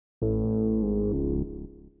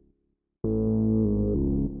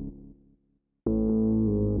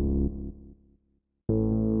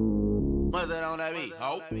that on that beat?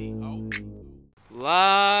 Ho.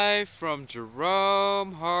 Live from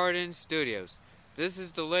Jerome Hardin Studios. This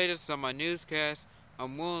is the latest on my newscast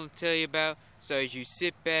I'm willing to tell you about, so as you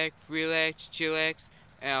sit back, relax, chillax,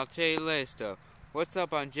 and I'll tell you the latest stuff. What's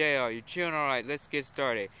up, I'm JR. You chilling? Alright, let's get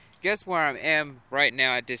started. Guess where I am right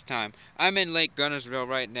now at this time? I'm in Lake Guntersville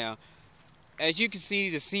right now. As you can see,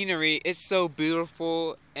 the scenery, it's so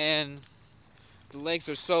beautiful, and the lakes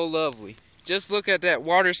are so lovely. Just look at that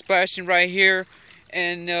water splashing right here,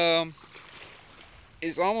 and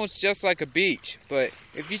it's almost just like a beach. But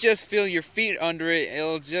if you just feel your feet under it,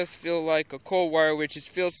 it'll just feel like a cold water, which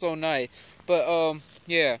just feels so nice. But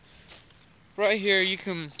yeah, right here you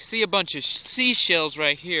can see a bunch of seashells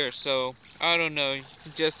right here. So I don't know, you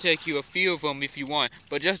can just take you a few of them if you want,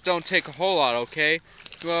 but just don't take a whole lot, okay?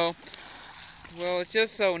 Well, it's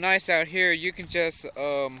just so nice out here. You can just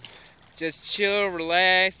chill,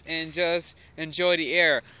 relax, and just enjoy the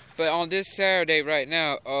air. But on this Saturday right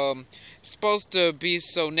now, it's supposed to be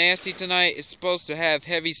so nasty tonight. It's supposed to have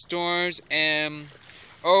heavy storms, and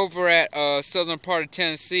over at southern part of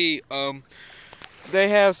Tennessee, they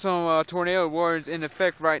have some tornado warnings in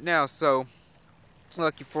effect right now. So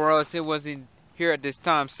lucky for us, it wasn't here at this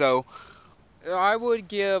time. So I would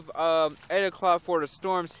give 8 o'clock for the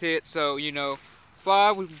storms hit. So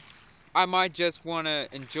 5. I might just want to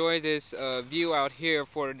enjoy this view out here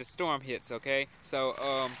for the storm hits, okay? So,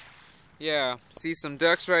 yeah, see some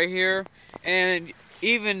ducks right here. And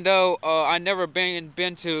even though I never been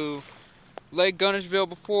to Lake Guntersville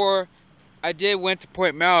before, I did went to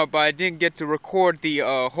Point Mallet, but I didn't get to record the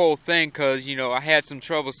whole thing because, I had some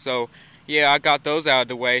trouble. So, yeah, I got those out of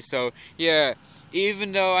the way. So, yeah,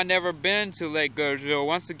 even though I never been to Lake Guntersville,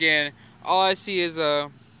 once again, all I see is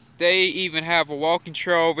they even have a walking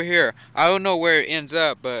trail over here. I don't know where it ends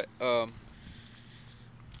up, but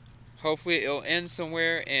hopefully it'll end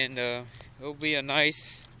somewhere, and it'll be a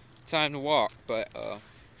nice time to walk. But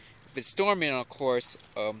if it's storming, of course,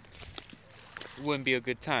 it wouldn't be a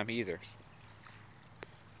good time either.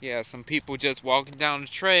 Yeah, some people just walking down the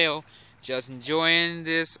trail, just enjoying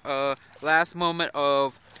this last moment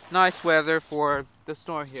of nice weather for the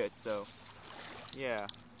storm hit. So, yeah.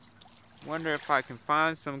 Wonder if I can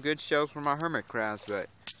find some good shells for my hermit crabs, but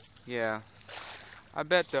yeah, I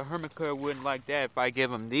bet the hermit crab wouldn't like that if I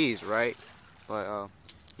give them these, right? But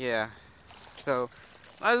yeah, so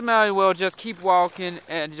I might as well just keep walking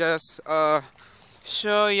and just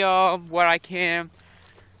show y'all what I can.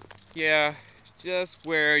 Yeah, just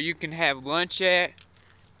where you can have lunch at,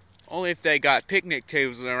 only if they got picnic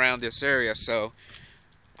tables around this area. So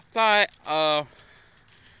I thought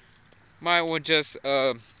might well just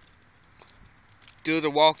do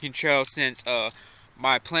the walking trail since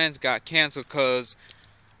my plans got canceled, because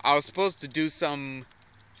I was supposed to do something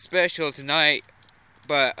special tonight,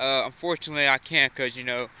 but unfortunately I can't, because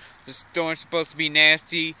the storm's supposed to be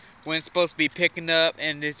nasty, wind's supposed to be picking up,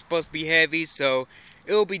 and it's supposed to be heavy, so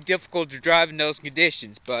it'll be difficult to drive in those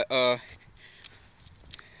conditions. But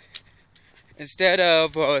instead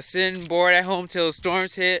of sitting bored at home till the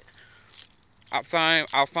storms hit, I'll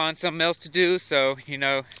find something else to do. So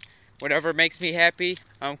whatever makes me happy,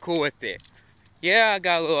 I'm cool with it. Yeah, I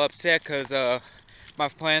got a little upset because my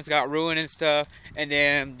plans got ruined and stuff. And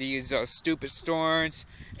then these stupid storms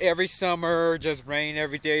every summer, just rain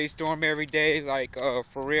every day, storm every day, like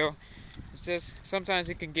for real. It's just, sometimes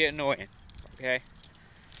it can get annoying, okay?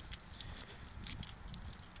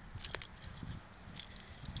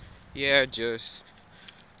 Yeah, just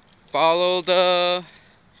follow the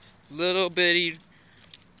little bitty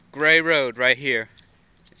gray road right here.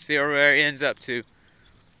 See where it ends up to.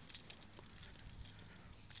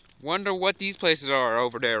 Wonder what these places are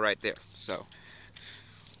over there right there. So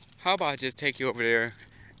how about I just take you over there,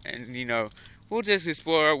 and we'll just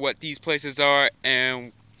explore what these places are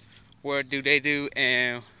and what do they do,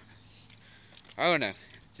 and I don't know.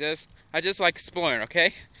 I just like exploring,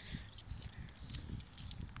 okay?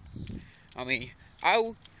 I mean,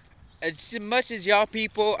 as much as y'all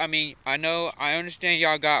people, I understand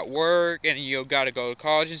y'all got work and you gotta go to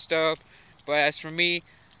college and stuff, but as for me,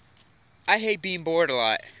 I hate being bored a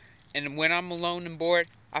lot. And when I'm alone and bored,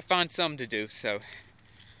 I find something to do, so,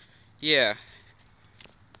 yeah.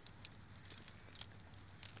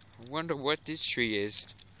 I wonder what this tree is.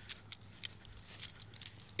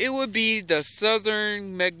 It would be the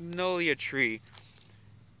southern magnolia tree.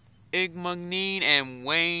 Igmagnine and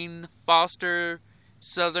Wayne Foster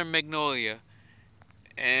Southern Magnolia,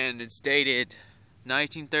 and it's dated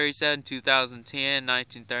 1937, 2010,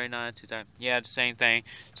 1939, 2000. Yeah, the same thing.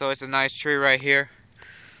 So it's a nice tree right here.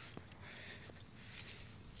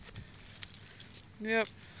 Yep.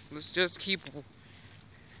 Let's just keep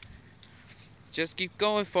Just keep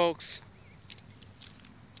going, folks.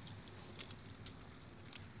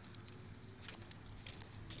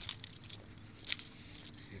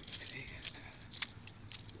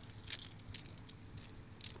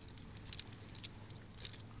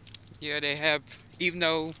 Yeah, they have, even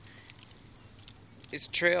though it's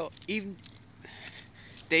trail,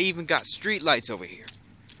 they even got street lights over here.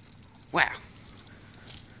 Wow.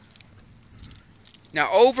 Now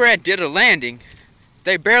over at Diddle Landing,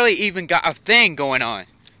 they barely even got a thing going on.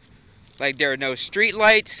 Like, there are no street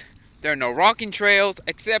lights, there are no walking trails,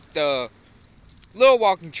 except the little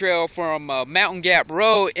walking trail from Mountain Gap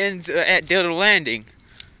Road ends at Diddle Landing.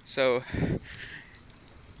 So,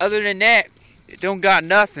 other than that, it don't got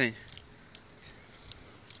nothing.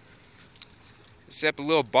 Except a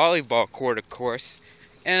little volleyball court, of course,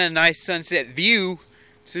 and a nice sunset view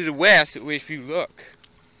to the west if you look.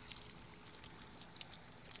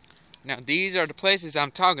 Now these are the places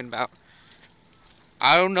I'm talking about.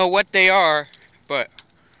 I don't know what they are, but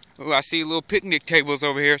ooh, I see little picnic tables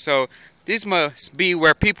over here, so this must be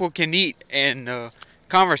where people can eat and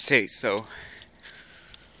conversate. So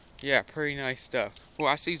yeah, pretty nice stuff. Well,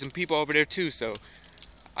 I see some people over there too, so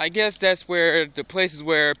I guess that's where the places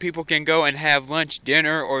where people can go and have lunch,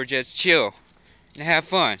 dinner, or just chill and have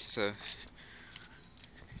fun. So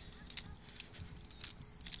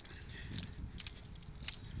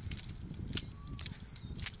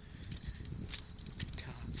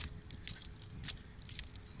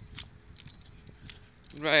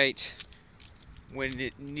right, when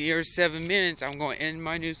it nears 7 minutes, I'm going to end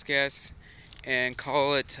my newscast and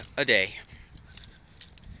call it a day.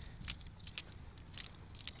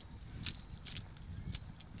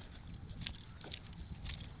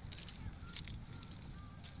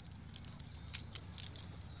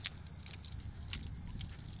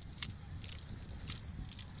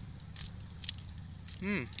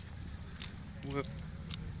 Whoop.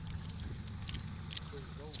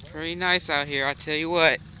 It's pretty nice out here, I tell you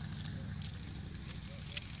what.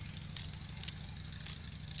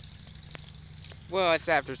 Well, it's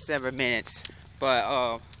after 7 minutes,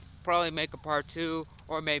 but probably make a part 2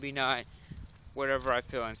 or maybe not, whatever I'm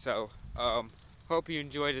feeling. So hope you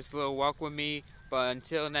enjoyed this little walk with me, but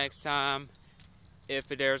until next time, if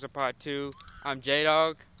there's a part 2, I'm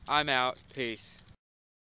J-Dog, I'm out, peace.